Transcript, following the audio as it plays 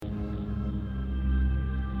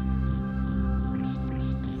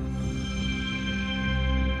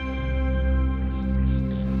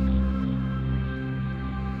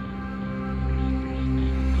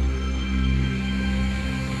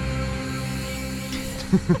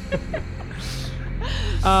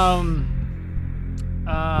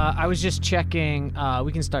I was just checking.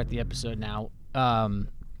 We can start the episode now.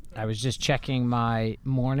 I was just checking my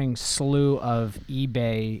morning slew of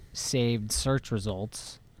eBay saved search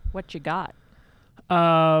results. What you got?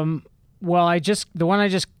 Well, the one I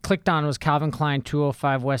just clicked on was Calvin Klein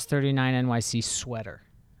 205 West 39 NYC sweater,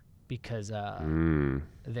 because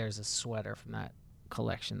there's a sweater from that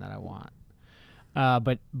collection that I want.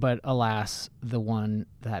 But alas, the one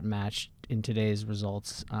that matched in today's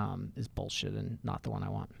results is bullshit and not the one I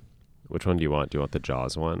want. Which one do you want? Do you want the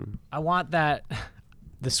Jaws one? I want that.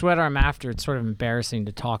 The sweater I'm after, it's sort of embarrassing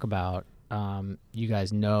to talk about. You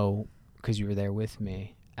guys know, because you were there with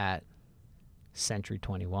me at Century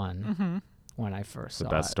 21 when I first saw it.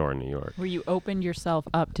 The best store in New York. Where you opened yourself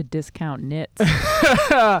up to discount knits.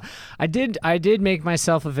 I did make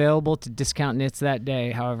myself available to discount knits that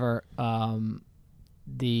day. However,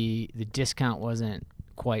 the discount wasn't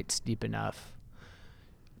quite steep enough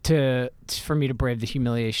for me to brave the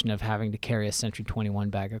humiliation of having to carry a Century 21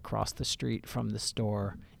 bag across the street from the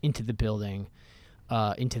store into the building,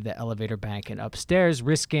 into the elevator bank and upstairs,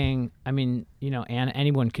 risking, Anna,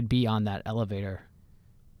 anyone could be on that elevator.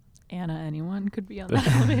 Anyone could be on that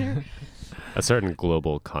elevator. A certain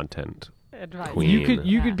global content advisor. queen.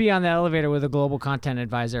 You could be on the elevator with a global content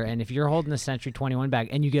advisor, and if you're holding a Century 21 bag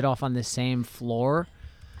and you get off on the same floor,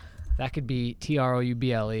 that could be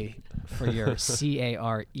TROUBLE for your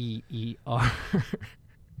CAREER.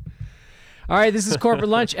 All right, this is Corporate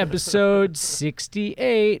Lunch, episode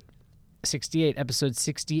 68. 68, episode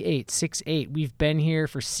 68, 68. We've been here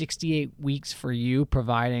for 68 weeks for you,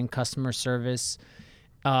 providing customer service,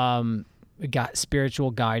 got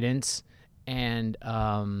spiritual guidance, and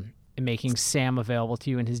making Sam available to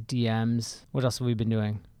you in his DMs. What else have we been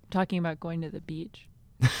doing? Talking about going to the beach.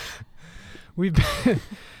 We've been...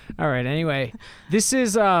 All right, anyway, this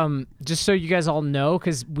is just so you guys all know,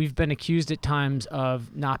 because we've been accused at times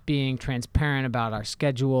of not being transparent about our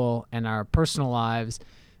schedule and our personal lives.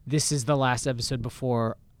 This is the last episode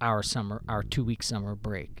before our 2-week summer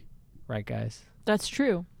break. Right, guys? That's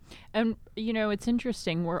true. And, it's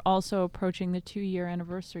interesting. We're also approaching the 2-year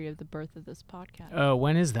anniversary of the birth of this podcast. Oh,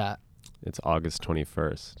 when is that? It's August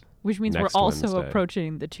 21st. Which means next we're also Wednesday.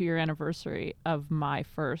 approaching the 2-year anniversary of my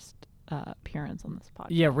first appearance on this podcast.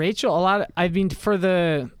 Yeah, Rachel, for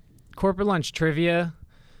the Corporate Lunch trivia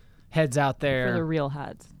heads out there. For the real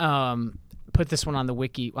heads. Put this one on the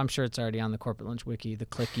wiki. I'm sure it's already on the Corporate Lunch wiki, the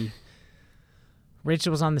clicky.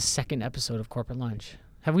 Rachel was on the second episode of Corporate Lunch.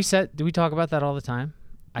 Do we talk about that all the time?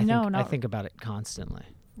 I think about it constantly.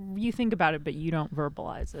 You think about it, but you don't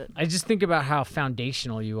verbalize it. I just think about how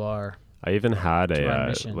foundational you are. I even had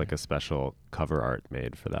a special cover art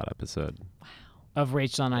made for that episode. Wow. Of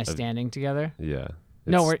Rachel and I standing together? Yeah.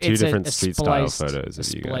 It's two different a street spliced, style photos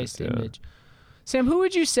of you guys. Spliced image. Sam, who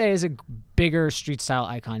would you say is a bigger street style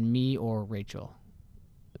icon, me or Rachel?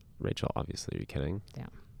 Rachel, obviously. Are you kidding?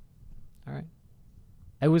 Damn. All right.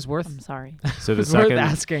 It was worth. I'm sorry. So the worth second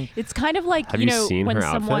asking. It's kind of like, Have you seen when her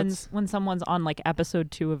someone's outfits? on like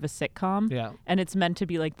episode 2 of a sitcom, Yeah. and it's meant to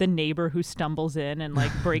be like the neighbor who stumbles in and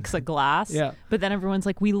like breaks a glass. Yeah. But then everyone's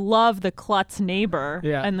like, we love the klutz neighbor.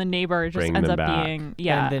 Yeah. And the neighbor just Bring ends them up back. being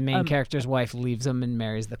And the main character's wife leaves him and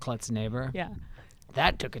marries the klutz neighbor. Yeah.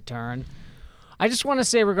 That took a turn. I just want to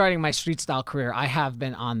say regarding my street style career, I have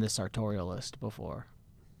been on the sartorial list before,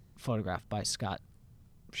 photographed by Scott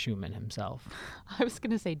Schumann himself. I was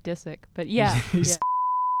gonna say Disick, but yeah. Yeah.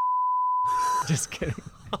 Just kidding.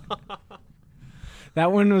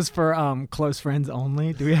 That one was for close friends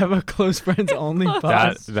only. Do we have a close friends only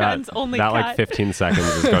pause? Friends only that like cut. 15 seconds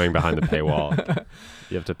is going behind the paywall.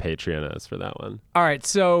 You have to Patreon us for that one. All right,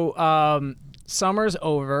 so summer's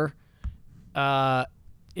over.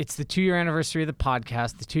 It's the 2-year anniversary of the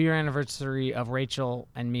podcast, the 2-year anniversary of Rachel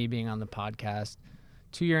and me being on the podcast,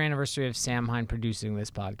 2-year anniversary of Sam Hine producing this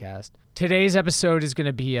podcast. Today's episode is going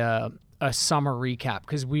to be a summer recap,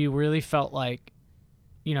 because we really felt like,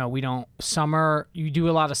 you do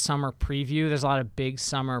a lot of summer preview. There's a lot of big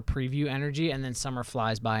summer preview energy, and then summer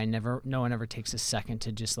flies by and no one ever takes a second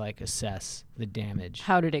to just like assess the damage.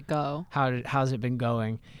 How did it go? How's it been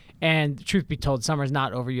going? And truth be told, summer's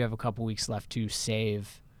not over. You have a couple weeks left to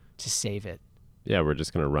save it. Yeah, we're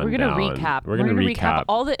just going to run We're down. going to recap. We're going to recap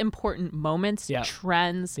all the important moments, Yeah.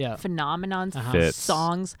 trends, Yeah. phenomenons, Fits.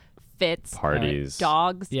 songs, fits, parties.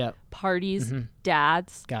 dogs, Yeah, parties,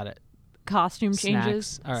 dads, got it. costume Snacks.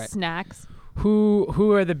 changes, All right. snacks.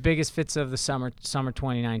 Who are the biggest fits of the summer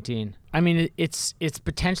 2019? I mean, it's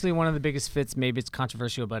potentially one of the biggest fits. Maybe it's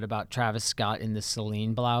controversial, but about Travis Scott in the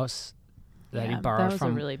Celine blouse. that he Yeah, borrowed that was a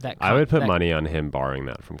from. really big I would put that money on him borrowing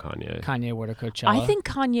that from Kanye Kanye wore to Coachella. I think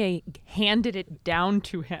Kanye handed it down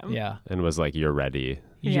to him. Yeah. and was like, "You're ready."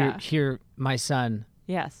 Yeah. Here, my son.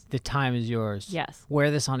 Yes. The time is yours. Yes.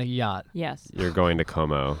 Wear this on a yacht. Yes. You're going to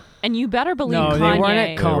Como. And you better believe No, Kanye. they weren't at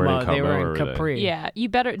They Como. weren't in They Como, were or in were they? Capri. Yeah, you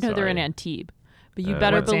better. No, they're in Sorry. Antibes, but you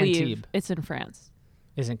better What's believe Antibes? it's in France.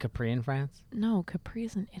 Isn't Capri in France? No, Capri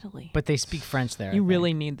is in Italy. But they speak French there. I you think.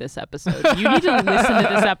 really need this episode. You need to listen to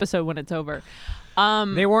this episode when it's over.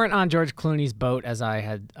 They weren't on George Clooney's boat as I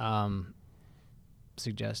had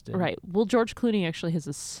suggested. Right. Well, George Clooney actually has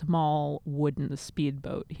a small wooden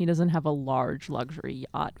speedboat. He doesn't have a large luxury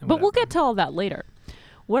yacht. But we'll get to all that later.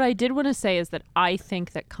 What I did want to say is that I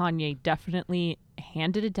think that Kanye definitely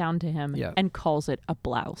handed it down to him and calls it a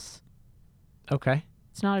blouse. Okay.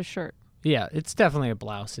 It's not a shirt. Yeah, it's definitely a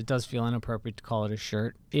blouse. It does feel inappropriate to call it a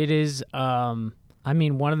shirt. It is, one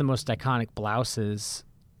of the most iconic blouses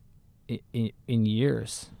in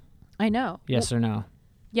years. I know. Yes or no?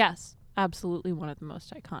 Yes. Absolutely one of the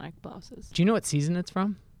most iconic blouses. Do you know what season it's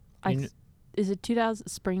from? Is it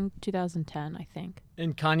spring 2010, I think.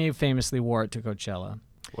 And Kanye famously wore it to Coachella.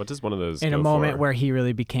 What does one of those In go a moment for? where he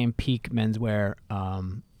really became peak menswear,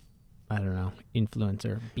 I don't know,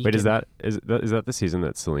 influencer. Wait, is beacon. that the season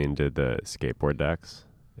that Celine did the skateboard decks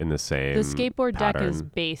in the same? The skateboard deck is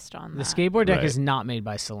pattern? based on The that. skateboard deck Right. is not made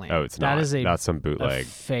by Celine. Oh, it's not. That is That's some a bootleg.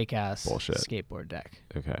 fake ass bullshit. skateboard deck.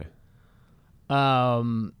 Okay.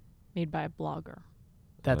 Made by a blogger.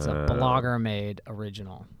 That's a blogger made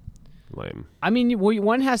original. Lame. I mean,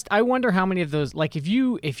 one has. I wonder how many of those. Like, if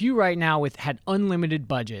you right now had unlimited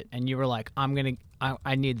budget and you were like,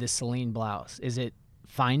 I need this Celine blouse. Is it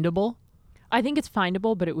findable? I think it's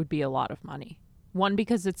findable, but it would be a lot of money. One,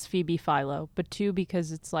 because it's Phoebe Philo, but two,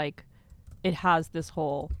 because it's like it has this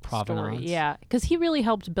whole Provenance. story. Yeah, because he really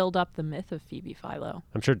helped build up the myth of Phoebe Philo.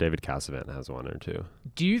 I'm sure David Cassavant has one or two.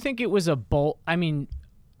 Do you think it was a bolt? I mean,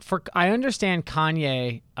 I understand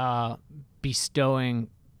Kanye bestowing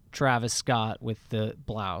Travis Scott with the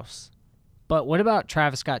blouse, but what about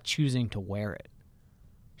Travis Scott choosing to wear it?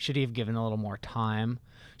 Should he have given a little more time?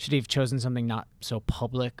 Should he have chosen something not so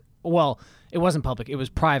public? Well, it wasn't public; it was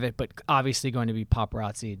private, but obviously going to be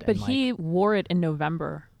paparazzi'd. But and he wore it in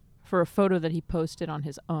November for a photo that he posted on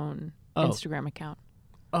his own Instagram account.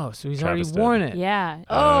 Oh, so he's Travis already did. worn it. Yeah.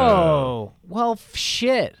 Oh, well,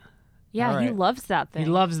 shit. Yeah, All he right. loves that thing. He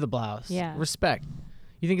loves the blouse. Yeah. Respect.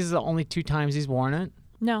 You think this is the only 2 times he's worn it?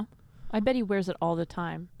 No, I bet he wears it all the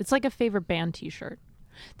time. It's like a favorite band T-shirt.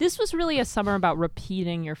 This was really a summer about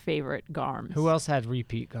repeating your favorite garms. Who else had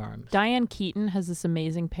repeat garms? Diane Keaton has this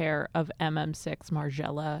amazing pair of MM6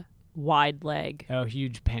 Margiela wide leg, Oh,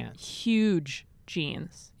 huge pants. huge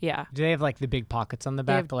jeans. Yeah. Do they have like the big pockets on the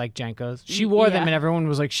back, have- like Jenko's? She wore them yeah. and everyone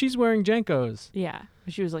was like, she's wearing Jenko's. Yeah.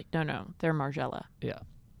 She was like, no, they're Margiela. Yeah.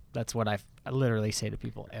 That's what I literally say to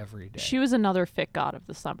people every day. She was another fit god of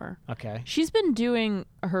the summer. Okay. She's been doing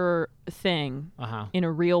her thing Uh-huh. in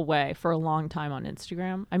a real way for a long time on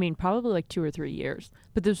Instagram. I mean, probably like 2 or 3 years.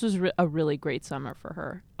 But this was a really great summer for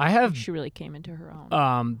her. I have She really came into her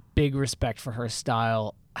own. big respect for her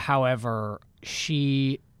style. However,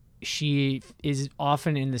 she is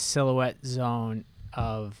often in the silhouette zone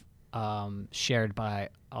of shared by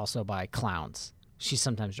clowns. She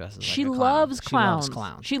sometimes dresses She like a loves clown. clowns. She loves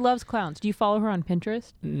clowns. She loves clowns. Do you follow her on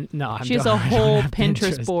Pinterest? No, She has a whole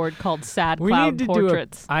Pinterest board called Sad We Clown need to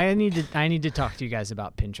Portraits. I need to talk to you guys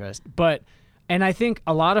about Pinterest. And I think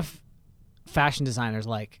a lot of fashion designers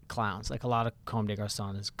like clowns. Like a lot of Comme des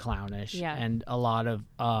Garçons is clownish. Yeah. And a lot of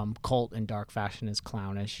cult and dark fashion is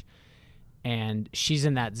clownish. And she's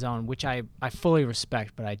in that zone, which I fully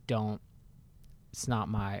respect, but I don't. It's not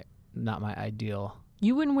my ideal.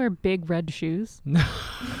 You wouldn't wear big red shoes?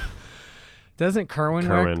 Doesn't Kerwin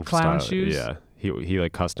wear clown style, shoes? Yeah. He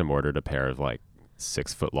like custom ordered a pair of like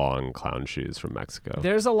 6 foot long clown shoes from Mexico.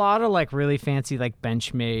 There's a lot of like really fancy like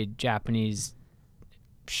Benchmade Japanese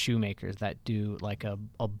shoemakers that do like a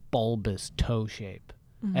bulbous toe shape.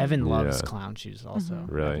 Evan loves Yeah. clown shoes also.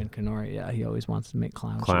 Really? Evan Kenori, yeah, he always wants to make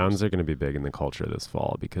Clowns shoes. are going to be big in the culture this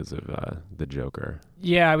fall because of the Joker.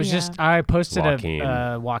 Yeah, I posted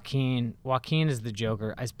Joaquin. Joaquin. Joaquin is the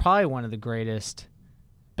Joker. It's probably one of the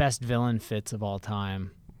best villain fits of all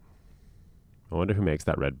time. I wonder who makes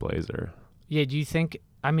that red blazer. Yeah, do you think,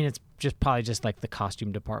 I mean, it's probably just like the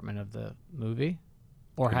costume department of the movie?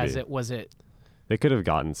 Or Could be. was it They could have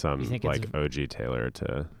gotten some You think it's like OG tailor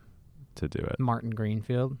to do it. Martin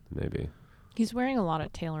Greenfield? Maybe. He's wearing a lot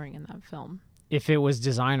of tailoring in that film. If it was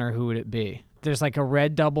designer, who would it be? There's like a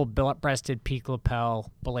red double-breasted peak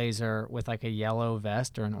lapel blazer with like a yellow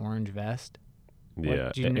vest or an orange vest.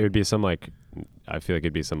 Yeah, do you it kn- would be some like. I feel like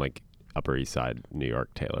it'd be some like Upper East Side New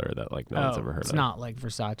York tailor that like no one's ever heard it's of. not like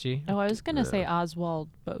Versace. Oh, I was gonna say Oswald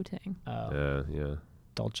Boating. Yeah.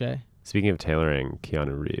 Dolce. Speaking of tailoring,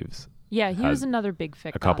 Keanu Reeves. Yeah, he was another big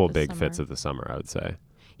fit. A couple this big summer. fits of the summer, I would say.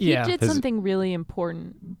 He did something really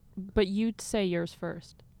important, but you'd say yours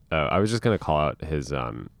first. I was just gonna call out his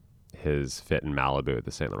fit in Malibu at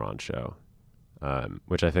the Saint Laurent show,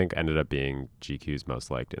 which I think ended up being GQ's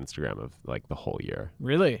most liked Instagram of like the whole year.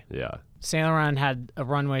 Really? Yeah. Saint Laurent had a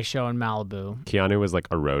runway show in Malibu. Keanu was like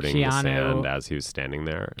eroding the sand as he was standing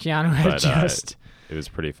there. Keanu had it was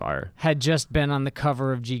pretty fire. Had just been on the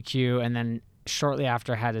cover of GQ, and then shortly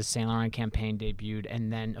after had his Saint Laurent campaign debuted,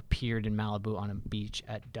 and then appeared in Malibu on a beach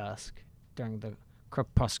at dusk during the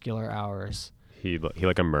crepuscular hours. He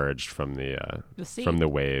like emerged from the sea. from the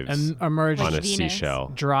waves And emerged on a Venus.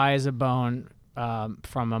 seashell. dry as a bone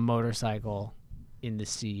from a motorcycle in the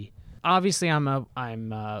sea. Obviously,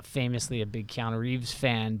 I'm famously a big Keanu Reeves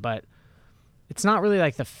fan, but it's not really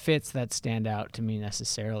like the fits that stand out to me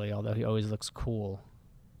necessarily, although he always looks cool.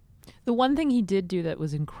 The one thing he did do that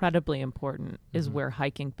was incredibly important is wear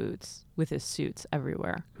hiking boots with his suits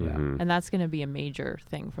everywhere. Yeah. And that's going to be a major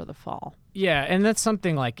thing for the fall. Yeah, and that's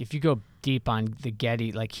something like if you go deep on the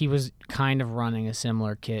Getty, like he was kind of running a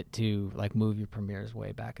similar kit to like movie premieres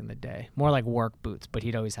way back in the day. More like work boots, but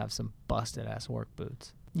he'd always have some busted ass work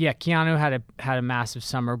boots. Yeah, Keanu had a massive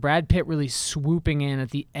summer. Brad Pitt really swooping in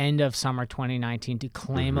at the end of summer 2019 to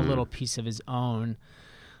claim a little piece of his own.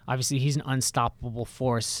 Obviously, he's an unstoppable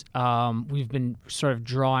force. We've been sort of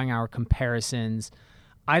drawing our comparisons.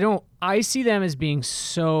 I see them as being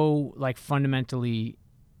so like fundamentally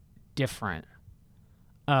different.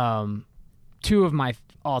 Two of my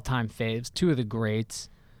all-time faves, two of the greats.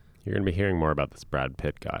 You're going to be hearing more about this Brad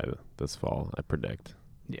Pitt guy this fall, I predict.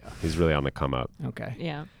 Yeah. He's really on the come up. Okay.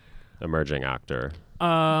 Yeah. Emerging actor.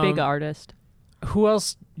 Big artist. Who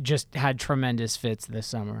else just had tremendous fits this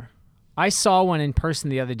summer? I saw one in person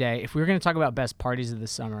the other day. If we were going to talk about best parties of the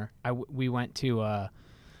summer, we went to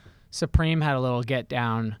Supreme had a little get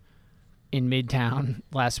down in Midtown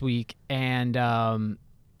last week, and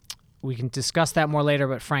we can discuss that more later,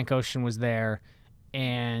 but Frank Ocean was there,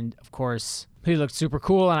 and of course he looked super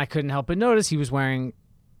cool, and I couldn't help but notice he was wearing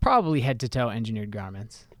probably head-to-toe engineered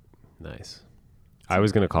garments. Nice. I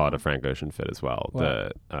was going to call it a Frank Ocean fit as well.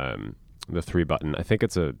 What? The 3-button, I think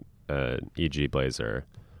it's a EG blazer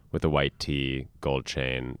with a white tee, gold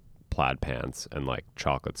chain, plaid pants, and like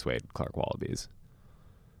chocolate suede Clark Wallabies.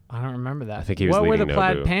 I don't remember that. I think he was What were leading the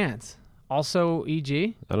plaid Nobu. pants? Also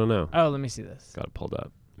EG? I don't know. Oh, let me see this. Got it pulled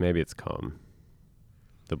up. Maybe it's comb.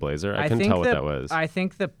 The blazer? I I couldn't think tell what that was. I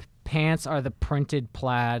think the pants are the printed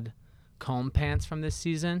plaid comb pants from this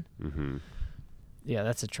season. Mm-hmm. Yeah,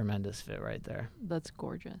 that's a tremendous fit right there. That's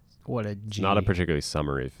gorgeous. What a G. Not a particularly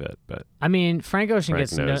summery fit, but I mean, Frank Ocean Frank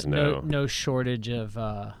gets knows no shortage of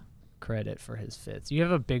credit for his fits. You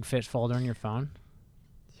have a big fit folder on your phone?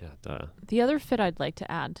 yeah, duh. The other fit I'd like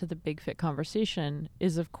to add to the big fit conversation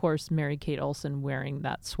is, of course, Mary-Kate Olsen wearing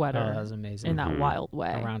that sweater Oh, that was amazing. in that wild way.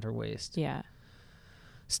 Around her waist. Yeah.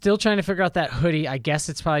 Still trying to figure out that hoodie. I guess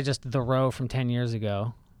it's probably just the row from 10 years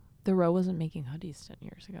ago. The Row wasn't making hoodies 10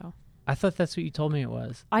 years ago. I thought that's what you told me it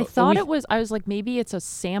was. I But thought we- it was, I was like, maybe it's a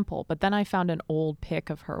sample, but then I found an old pic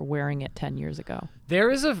of her wearing it 10 years ago. There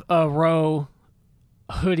is a row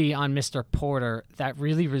hoodie on Mr. Porter that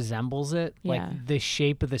really resembles it. Yeah. Like the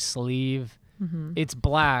shape of the sleeve. Mm-hmm. It's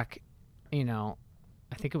black. You know,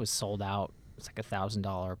 I think it was sold out. It's like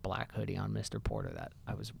 $1,000 black hoodie on Mr. Porter that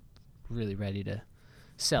I was really ready to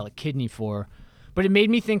sell a kidney for. But it made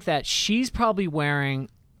me think that she's probably wearing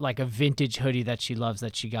like a vintage hoodie that she loves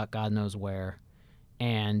that she got God knows where,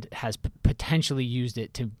 and has potentially used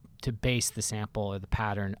it to base the sample or the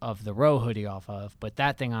pattern of the Row hoodie off of. But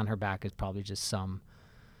that thing on her back is probably just something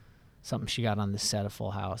she got on the set of Full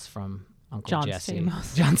House from Uncle John Jesse.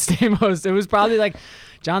 Stamos. John Stamos. It was probably like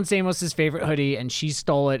John Stamos' favorite hoodie, and she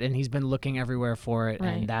stole it, and he's been looking everywhere for it,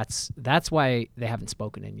 Right. and that's why they haven't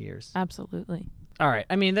spoken in years. Absolutely. All right.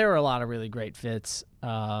 I mean, there were a lot of really great fits,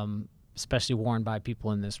 especially worn by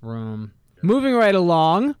people in this room. Moving right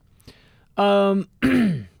along.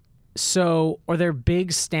 So, are there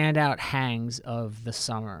big standout hangs of the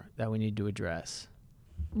summer that we need to address?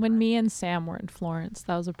 When me and Sam were in Florence,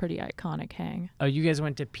 that was a pretty iconic hang. Oh, you guys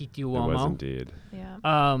went to Pitti It was Uomo. indeed.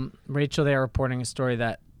 Yeah. Rachel, they are reporting a story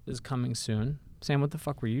that is coming soon. Sam, what the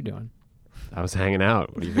fuck were you doing? I was hanging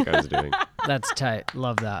out. What do you think I was doing? That's tight.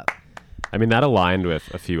 Love that. I mean, that aligned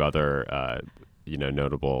with a few other,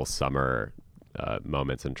 notable summer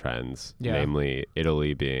moments and trends, Yeah. namely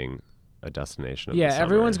Italy being a destination of the Yeah, summer.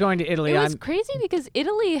 everyone's going to Italy. It was crazy because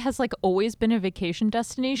Italy has like always been a vacation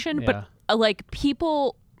destination, but like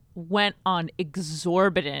people went on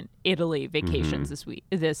exorbitant Italy vacations this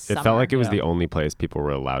summer. It felt like it was the only place people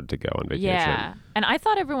were allowed to go on vacation. Yeah. And I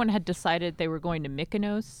thought everyone had decided they were going to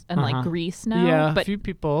Mykonos and like Greece now. Yeah, but a few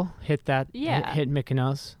people hit that. Yeah. Hit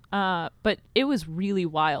Mykonos. But it was really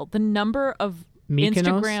wild. The number of Mykonos?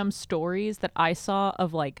 Instagram stories that I saw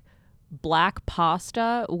of like black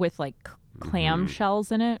pasta with like clam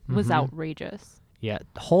shells in it was outrageous. Yeah,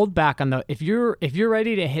 hold back on the if you're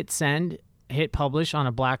ready to hit send, hit publish on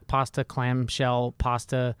a black pasta clamshell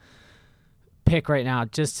pasta pick right now,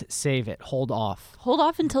 just save it. Hold off. Hold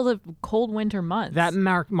off until the cold winter months. That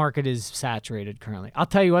market is saturated currently. I'll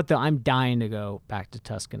tell you what though, I'm dying to go back to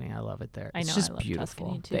Tuscany. I love it there. I know, It's just I love beautiful.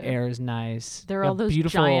 Tuscany, too. The air is nice. There are The all those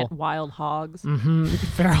beautiful, giant wild hogs.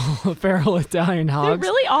 feral Italian They hogs.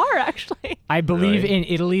 really are, actually. I believe Really? in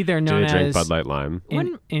Italy they're Do known they drink as Bud Light Lime?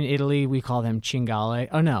 in Italy we call them cingale.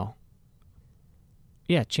 Oh no.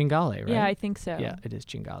 Yeah, cingale, right? Yeah, I think so. Yeah, it is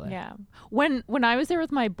cingale. Yeah. When I was there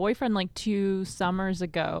with my boyfriend like 2 summers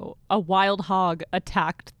ago, a wild hog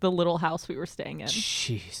attacked the little house we were staying in.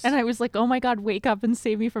 Jeez. And I was like, "Oh my God, wake up and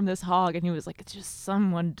save me from this hog!" And he was like, "It's just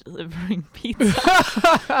someone delivering pizza."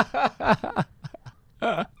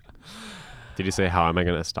 Did you say, how am I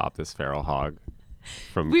going to stop this feral hog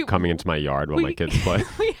from We- coming into my yard while my kids play?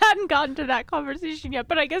 We hadn't gotten to that conversation yet,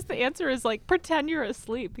 but I guess the answer is like pretend you're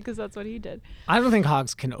asleep because that's what he did. I don't think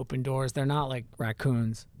hogs can open doors. They're not like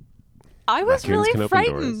raccoons. I was Raccoons can really open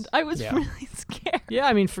frightened. doors. I was Yeah. really scared. Yeah,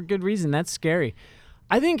 I mean for good reason. That's scary.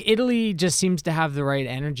 I think Italy just seems to have the right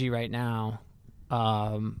energy right now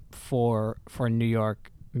for New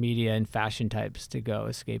York media and fashion types to go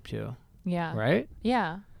escape to. Yeah. Right?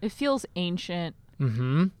 Yeah. It feels ancient.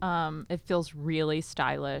 Mm-hmm. It feels really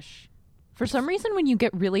stylish. For some reason, when you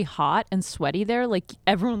get really hot and sweaty there, like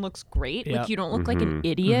everyone looks great. Yep. Like you don't look like an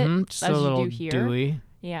idiot Just as a little you do here. dewy.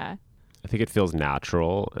 Yeah. I think it feels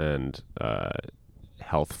natural and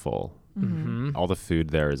healthful. Mm-hmm. All the food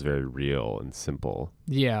there is very real and simple.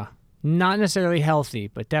 Yeah. Not necessarily healthy,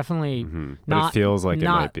 but definitely But not. it feels like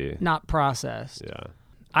not, it might be. Not processed. Yeah.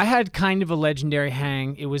 I had kind of a legendary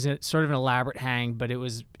hang. It was sort of an elaborate hang, but it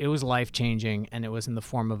was life changing, and it was in the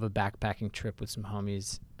form of a backpacking trip with some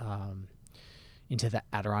homies into the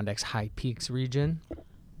Adirondacks High Peaks region,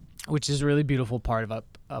 which is a really beautiful part of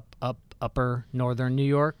upper northern New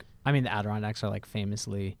York. I mean, the Adirondacks are like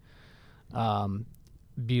famously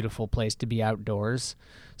beautiful place to be outdoors.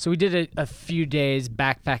 So we did a few days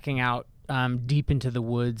backpacking out deep into the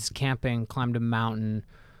woods, camping, climbed a mountain.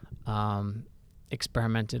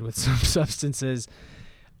 Experimented with some substances.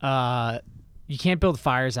 You can't build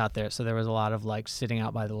fires out there, so there was a lot of like sitting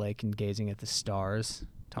out by the lake and gazing at the stars,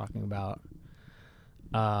 talking about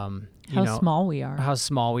How small we are. how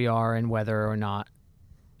small we are and whether or not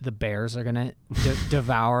the bears are gonna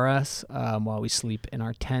devour us while we sleep in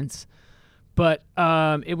our tents. But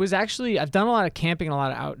it was actually, I've done a lot of camping and a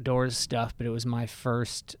lot of outdoors stuff, but it was my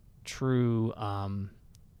first true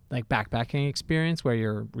like backpacking experience where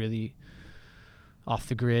you're really off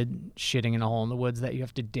the grid, shitting in a hole in the woods that you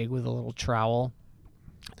have to dig with a little trowel.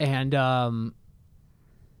 And I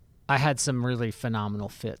had some really phenomenal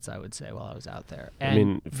fits, I would say, while I was out there. And I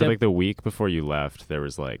mean, for like the week before you left, there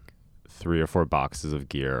was like 3 or 4 boxes of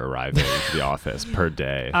gear arriving to the office per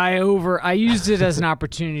day. I used it as an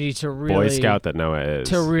opportunity to really Boy Scout that Noah is.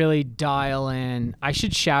 to really dial in. I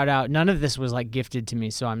should shout out. None of this was like gifted to me,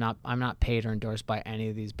 so I'm not paid or endorsed by any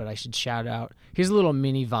of these. But I should shout out. Here's a little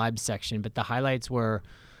mini vibe section. But the highlights were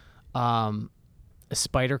a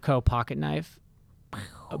Spyderco pocket knife,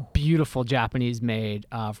 a beautiful Japanese made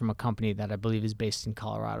from a company that I believe is based in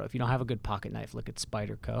Colorado. If you don't have a good pocket knife, look at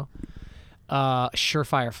Spyderco.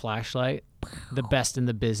 Surefire flashlight, the best in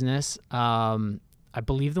the business. I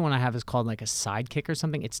believe the one I have is called like a Sidekick or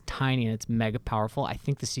something. It's tiny and it's mega powerful. I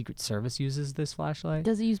think the Secret Service uses this flashlight.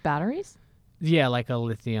 Does it use batteries? Yeah, like a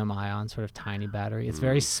lithium ion sort of tiny battery. It's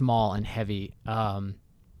very small and heavy.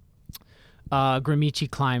 Gramici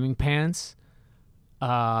climbing pants.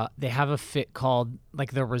 They have a fit called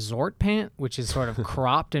like the resort pant, which is sort of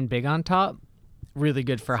cropped and big on top. Really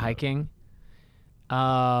good for hiking.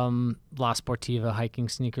 La Sportiva hiking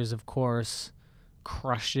sneakers, of course.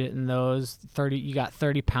 Crushed it in those. You got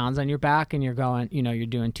 30 pounds on your back, and you're going, you're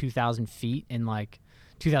doing 2,000 feet in like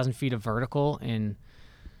 2,000 feet of vertical in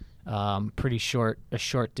a short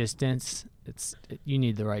distance. You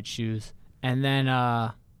need the right shoes. And then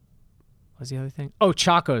what's the other thing? Oh,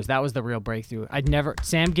 Chacos. That was the real breakthrough.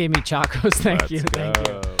 Sam gave me Chacos. Thank you.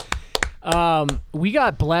 We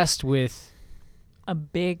got blessed with, A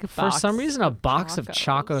big box. for some reason, a box of Chacos.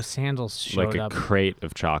 Chaco sandals showed Like a up. crate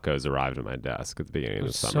of Chacos arrived at my desk at the beginning It of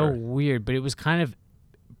was the so summer. weird, but it was kind of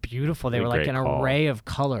beautiful. They Really were like great an call. array of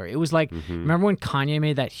color. It was like, remember when Kanye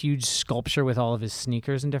made that huge sculpture with all of his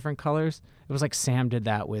sneakers in different colors? It was like Sam did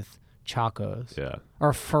that with Chacos. Yeah.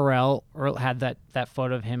 Or Pharrell had that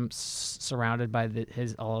photo of him surrounded by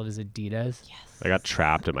all of his Adidas. Yes. I got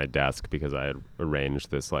trapped at my desk because I had arranged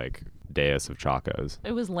this like dais of Chacos.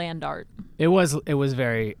 It was land art. It was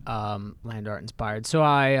very land art inspired. So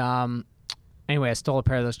anyway, I stole a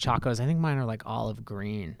pair of those Chacos. I think mine are like olive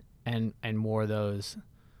green, and wore those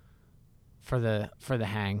for the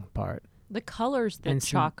hang part. The colors that And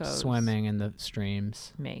some Chacos swimming in the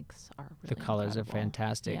streams. makes are really The colors incredible. are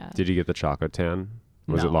fantastic. Yeah. Did you get the Choco tan?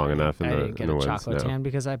 Was No, it long enough in I the didn't get in the a woods? chocolate No. tan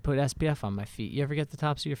because I put SPF on my feet. You ever get the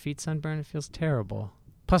tops of your feet sunburned? It feels terrible.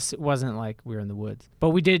 Plus, it wasn't like we were in the woods.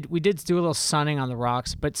 But we did do a little sunning on the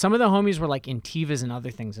rocks. But some of the homies were like in Tivas and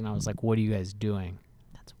other things, and I was like, "What are you guys doing?"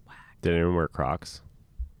 That's whack. Did anyone wear Crocs?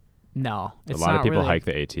 No, A it's lot of not people really, hike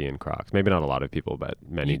the AT in Crocs. Maybe not a lot of people, but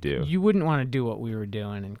many do. You wouldn't want to do what we were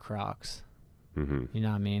doing in Crocs. Mm-hmm. You know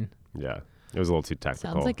what I mean? Yeah, it was a little too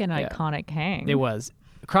technical. Sounds like an Yeah. iconic hang. It was.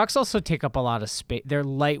 Crocs also take up a lot of space. They're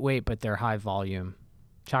lightweight, but they're high volume.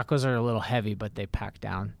 Chacos are a little heavy, but they pack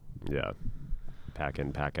down. Yeah, pack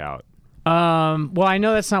in, pack out. Well, I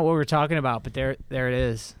know that's not what we're talking about, but there it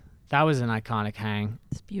is. That was an iconic hang.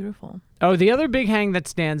 It's beautiful. Oh, the other big hang that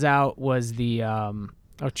stands out was the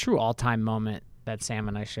a true all-time moment that Sam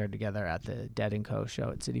and I shared together at the Dead & Co.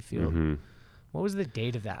 show at City Field. Mm-hmm. What was the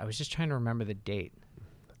date of that? I was just trying to remember the date.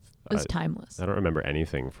 It was timeless. I don't remember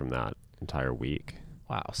anything from that entire week,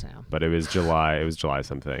 Wow, Sam. but it was July. It was July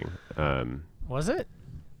something. Was it?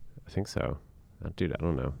 I think so. Dude, I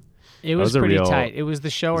don't know. It was a pretty real- tight. It was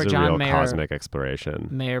the show It where was a John real Mayer cosmic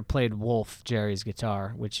exploration. played Wolf, Jerry's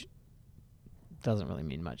guitar, which doesn't really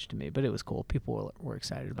mean much to me, but it was cool. People were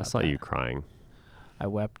excited I about saw that. you crying I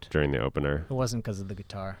wept. during the opener. It wasn't because of the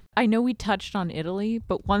guitar. I know we touched on Italy,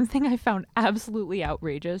 but one thing I found absolutely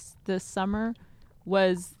outrageous this summer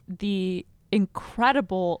was the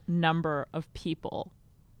incredible number of people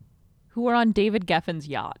who were on David Geffen's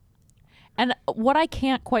yacht. And what I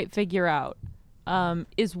can't quite figure out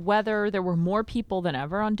is whether there were more people than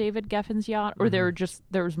ever on David Geffen's yacht, or there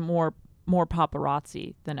was more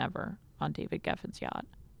paparazzi than ever on David Geffen's yacht.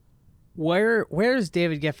 Where is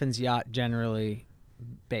David Geffen's yacht generally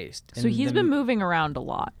based? So he's been moving around a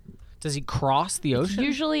lot. Does he cross the It's ocean?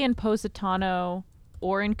 usually in Positano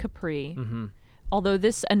or in Capri. Mm-hmm. Although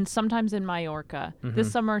and sometimes in Mallorca.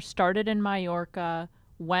 This summer started in Mallorca,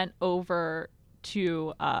 went over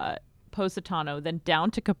to Positano, then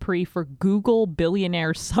down to Capri for Google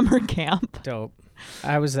Billionaire Summer Camp. Dope.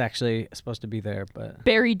 I was actually supposed to be there, but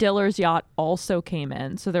Barry Diller's yacht also came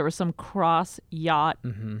in, so there was some cross yacht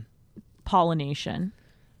pollination.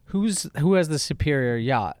 who has the superior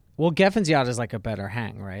yacht? Well, Geffen's yacht is like a better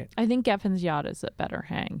hang, right? I think Geffen's yacht is a better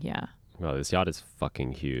hang, yeah. Wow, this yacht is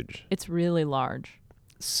fucking huge. It's really large.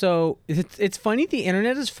 So it's funny. The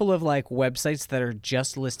internet is full of like websites that are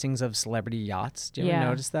just listings of celebrity yachts. Do you ever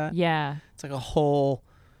notice that? Yeah. It's like a whole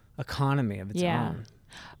economy of its own.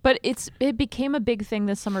 But it became a big thing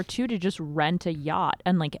this summer too to just rent a yacht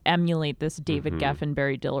and like emulate this David Geffen,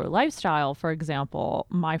 Barry Diller lifestyle. For example,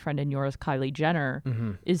 my friend and yours, Kylie Jenner,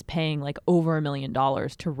 is paying like over $1 million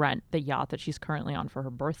to rent the yacht that she's currently on for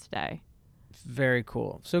her birthday. Very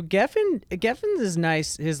cool. So Geffen is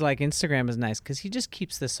nice. His like Instagram is nice because he just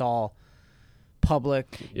keeps this all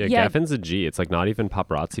public. Yeah, Yeah. Geffen's a G. It's like not even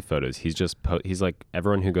paparazzi photos. He's just he's like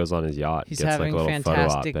everyone who goes on his yacht He's gets like having a little photo op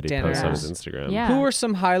fantastic that he posts on his dinners. Instagram. Yeah. Who are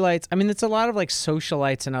some highlights? I mean, it's a lot of like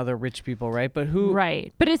socialites and other rich people, right? But who?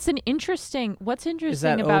 Right. But it's what's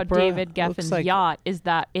interesting that about Oprah? David Looks Geffen's like- yacht is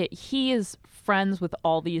that he is friends with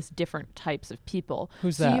all these different types of people.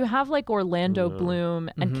 Who's so that? you have like Orlando Bloom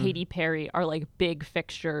and Katy Perry are like big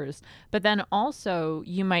fixtures, but then also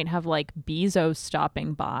you might have like Bezos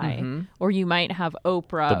stopping by, or you might have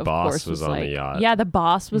Oprah. The of boss course, was on like, the yacht. Yeah, the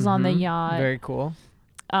boss was on the yacht. Very cool.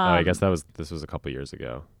 Oh, I guess this was a couple years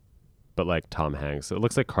ago. But like Tom Hanks, it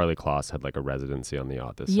looks like Karlie Kloss had like a residency on the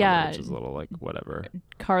yacht this Yeah. summer, which is a little like whatever.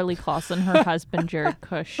 Karlie Kloss and her husband Jared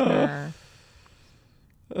Kushner.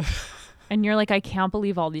 And you're like, I can't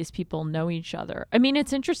believe all these people know each other. I mean,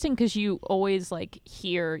 it's interesting because you always like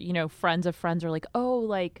hear, friends of friends are like, oh,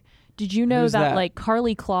 like, did you know Who's that that? like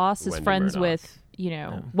Karlie Kloss is Wendy friends Murdoch.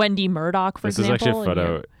 with, Wendy Murdoch, for This example? is actually a and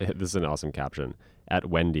photo. you're- This is an awesome caption. At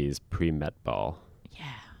Wendy's pre-Met Ball. Yeah.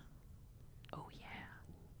 Oh, yeah.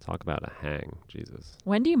 Talk about a hang. Jesus.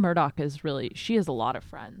 Wendy Murdoch she has a lot of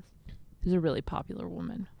friends. She's a really popular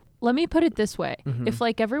woman. Let me put it this way. If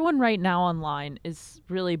like everyone right now online is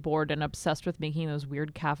really bored and obsessed with making those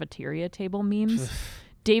weird cafeteria table memes,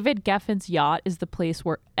 David Geffen's yacht is the place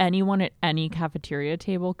where anyone at any cafeteria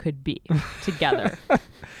table could be together.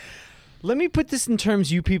 Let me put this in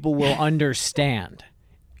terms you people will understand.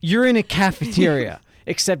 You're in a cafeteria,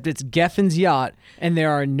 except it's Geffen's yacht, and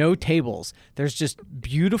there are no tables. There's just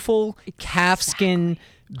beautiful calfskin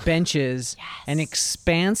benches, an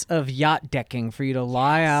expanse of yacht decking for you to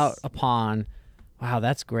lie out upon. Wow,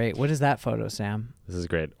 that's great. What is that photo, Sam? This is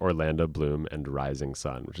great. Orlando Bloom and Rising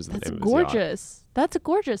Sun, which is the name of his gorgeous. yacht. That's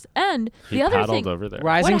gorgeous. And He the other paddled thing, over there.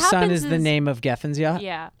 Rising What Sun happens is the is- name of Geffen's yacht?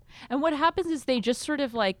 yeah. And what happens is they just sort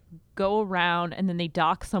of like go around and then they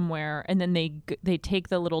dock somewhere and then they take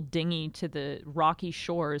the little dinghy to the rocky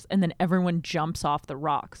shores and then everyone jumps off the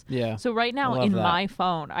rocks. Yeah. So right now love in that. my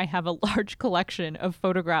phone, I have a large collection of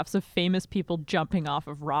photographs of famous people jumping off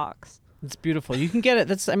of rocks. It's beautiful. You can get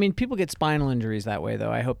it. People get spinal injuries that way,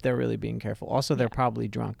 though. I hope they're really being careful. Also, they're probably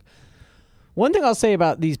drunk. One thing I'll say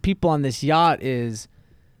about these people on this yacht is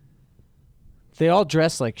they all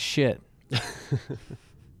dress like shit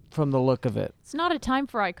from the look of it. It's not a time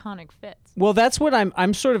for iconic fits. Well, that's what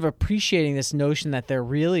I'm sort of appreciating, this notion that they're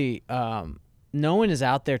really no one is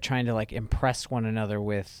out there trying to like impress one another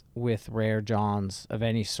with rare Johns of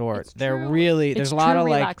any sort. It's They're true. really there's It's a lot true of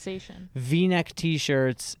like relaxation. V-neck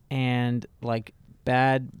t-shirts and like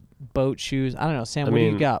bad boat shoes. I don't know, Sam, what do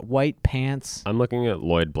you mean, got? White pants. I'm looking at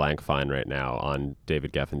Lloyd Blankfein right now on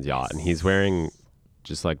David Geffen's yacht, and he's wearing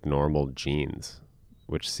just like normal jeans,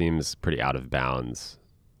 which seems pretty out of bounds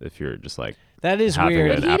if you're just like That is having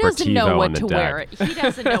weird. an He doesn't know aperitivo on what the to deck. wear. He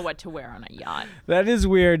doesn't know what to wear on a yacht. That is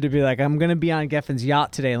weird to be like, I'm gonna be on Geffen's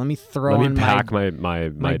yacht today. Let me throw Let on me pack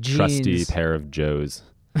my trusty jeans. pair of Joes.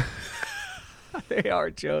 They are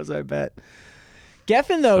Joe's, I bet.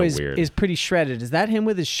 Geffen though So weird. is pretty shredded. Is that him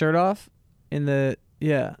with his shirt off in the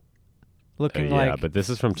looking Yeah, like but this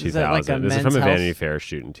is from is that like 2000. a This is from a Men's Vanity Health? Fair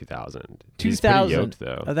shoot in 2000. 2000? He's pretty yoked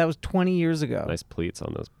though. Oh, that was 20 years ago. Nice pleats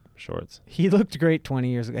on those shorts. He looked great 20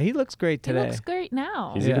 years ago. He looks great He today. looks great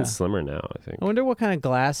now. He's Yeah. even slimmer now, I think. I wonder what kind of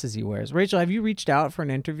glasses he wears. Rachel, have you reached out for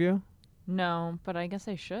an interview? No, but I guess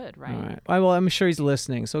I should, right? All right. Well, I'm sure he's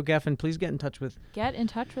listening. So Geffen, please get in touch with Get in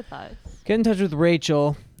touch with us.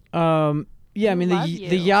 Rachel. Yeah, I mean love the you.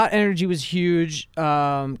 yacht energy was huge.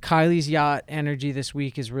 Kylie's yacht energy this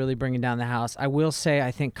week is really bringing down the house. I will say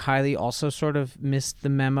I think Kylie also sort of missed the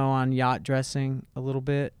memo on yacht dressing a little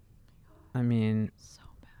bit. I mean,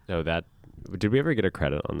 So bad. No, did we ever get a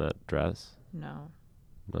credit on that dress? No,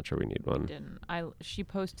 I'm not sure we need one. didn't. She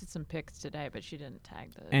posted some pics today, but she didn't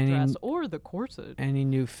tag the Any- dress or the corset. any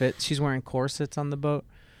new fits? She's wearing corsets on the boat.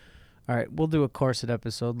 All right, we'll do a corset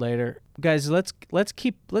episode later, guys. Let's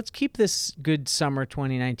keep this good summer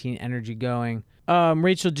 2019 energy going.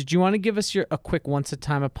 Rachel, did you want to give us a quick once a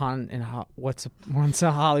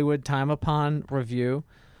Hollywood time upon review,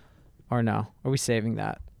 or no? Are we saving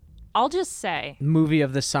that I'll just say movie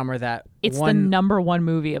of the summer that it's the number one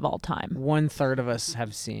movie of all time. 1/3 of us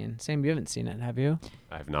have seen? Sam, you haven't seen it, have you?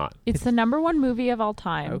 I have not. It's the number one movie of all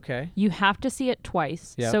time. Okay. You have to see it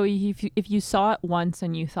twice. Yep. So if you saw it once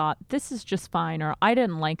and you thought this is just fine or I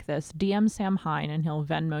didn't like this, DM Sam Hine and he'll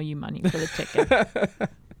Venmo you money for the ticket.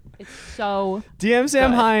 It's so DM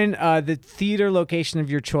Sam Good. Hine, the theater location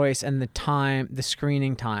of your choice and the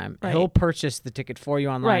screening time. Right. He'll purchase the ticket for you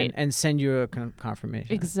online Right. and send you a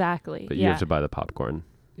confirmation. exactly. But you yeah. have to buy the popcorn.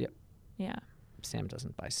 yeah. Sam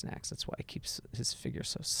doesn't buy snacks. That's why he keeps his figure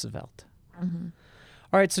so svelte. Mm-hmm.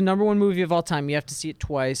 All right, so number one movie of all time. You have to see it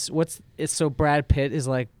twice. So Brad Pitt is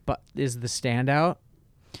is the standout.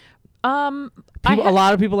 A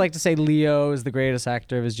lot of people like to say Leo is the greatest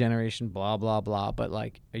actor of his generation. Blah blah blah. But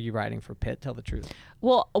like, are you writing for Pitt? Tell the truth.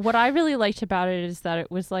 Well, what I really liked about it is that it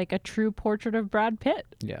was like a true portrait of Brad Pitt.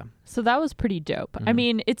 Yeah. So that was pretty dope. I Mhm.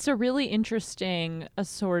 mean, it's a really interesting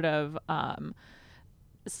sort of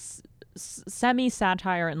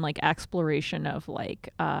semi-satire and like exploration of like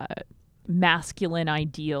masculine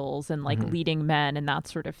ideals and like Mhm. leading men and that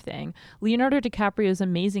sort of thing. Leonardo DiCaprio is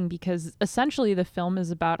amazing because essentially the film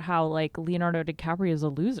is about how like Leonardo DiCaprio is a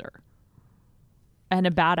loser and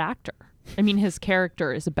a bad actor. I mean, his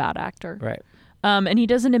character is a bad actor. Right. And he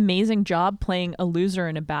does an amazing job playing a loser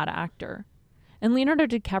and a bad actor. And Leonardo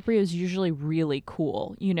DiCaprio is usually really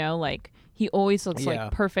cool, like he always looks Yeah.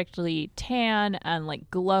 like perfectly tan and like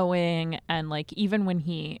glowing, and like even when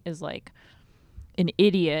he is like an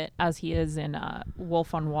idiot, as he is in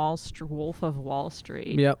Wolf of Wall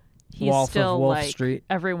Street. Yep. He's Wolf of still Wall like Street.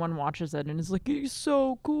 everyone watches it and is like, he's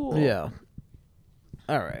so cool. Yeah.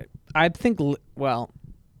 All right. I think. Well,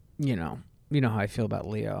 you know how I feel about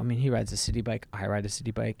Leo. I mean, he rides a city bike. I ride a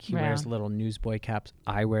city bike. He Yeah. wears little newsboy caps.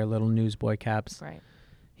 I wear little newsboy caps. Right.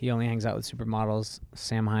 He only hangs out with supermodels.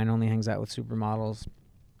 Sam Hine only hangs out with supermodels.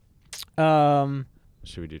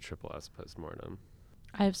 Should we do triple S post-mortem?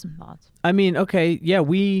 I have some thoughts. I mean, okay, yeah,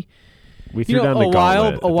 we threw down the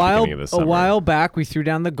gauntlet at the beginning of the summer. A while back, we threw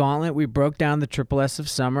down the gauntlet. We broke down the triple S of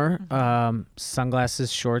summer,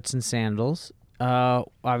 sunglasses, shorts, and sandals.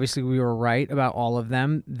 Obviously, we were right about all of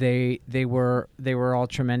them. They were all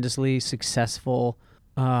tremendously successful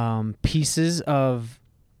pieces of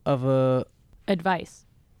advice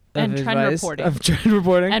and trend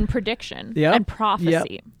reporting and prediction and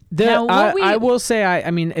prophecy. Now, I will say,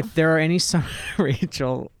 I mean, if there are any summer,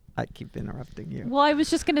 Rachel, I keep interrupting you. Well, I was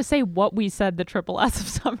just going to say what we said the triple S of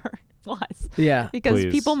summer was. Yeah. Because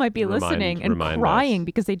people might be listening and crying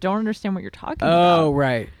because they don't understand what you're talking about. Oh,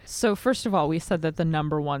 right. So first of all, we said that the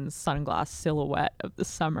number one sunglass silhouette of the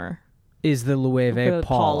summer is the Loewe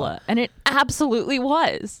Paula. And it absolutely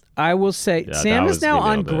was. I will say, Sam is now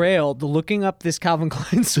on Grailed looking up this Calvin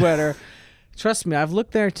Klein sweater. Trust me, I've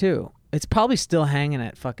looked there too. It's probably still hanging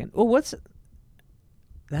at fucking... Oh, what's...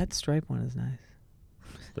 That stripe one is nice.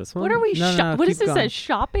 This one? What are we... No, what does this say?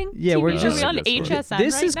 Shopping? Yeah, TV? we're just... Are we on HSN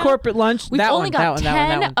This is now? corporate lunch. We've only got 10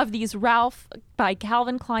 that one. of these Ralph by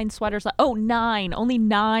Calvin Klein sweaters left. Oh, 9. Only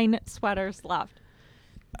 9 sweaters left.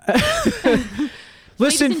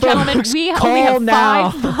 Listen, ladies and gentlemen, folks, we only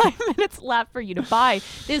have 5 minutes left for you to buy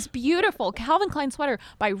this beautiful Calvin Klein sweater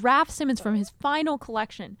by Raf Simons from his final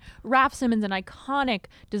collection. Raf Simons, an iconic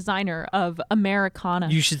designer of Americana.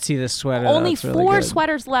 You should see this sweater. Only That's really 4 good.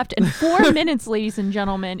 sweaters left and 4 minutes, ladies and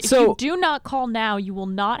gentlemen. If you do not call now, you will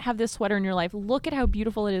not have this sweater in your life. Look at how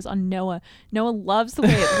beautiful it is on Noah. Noah loves the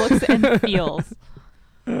way it looks and feels.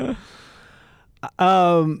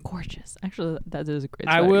 Gorgeous. Actually, that is a great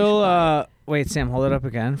sweater. I will wait, Sam, hold it up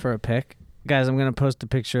again for a pic. Guys, I'm gonna post a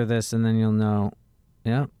picture of this and then you'll know.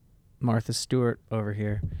 Yeah. Martha Stewart over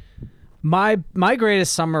here. My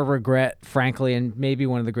greatest summer regret, frankly, and maybe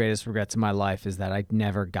one of the greatest regrets of my life, is that I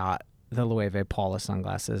never got the Loewe Paula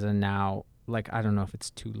sunglasses, and now, like, I don't know if it's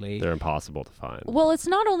too late. They're impossible to find. Well, it's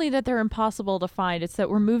not only that they're impossible to find, it's that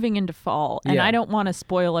we're moving into fall, and I don't want to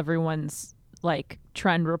spoil everyone's like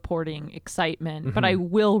trend reporting excitement, but I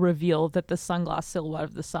will reveal that the sunglass silhouette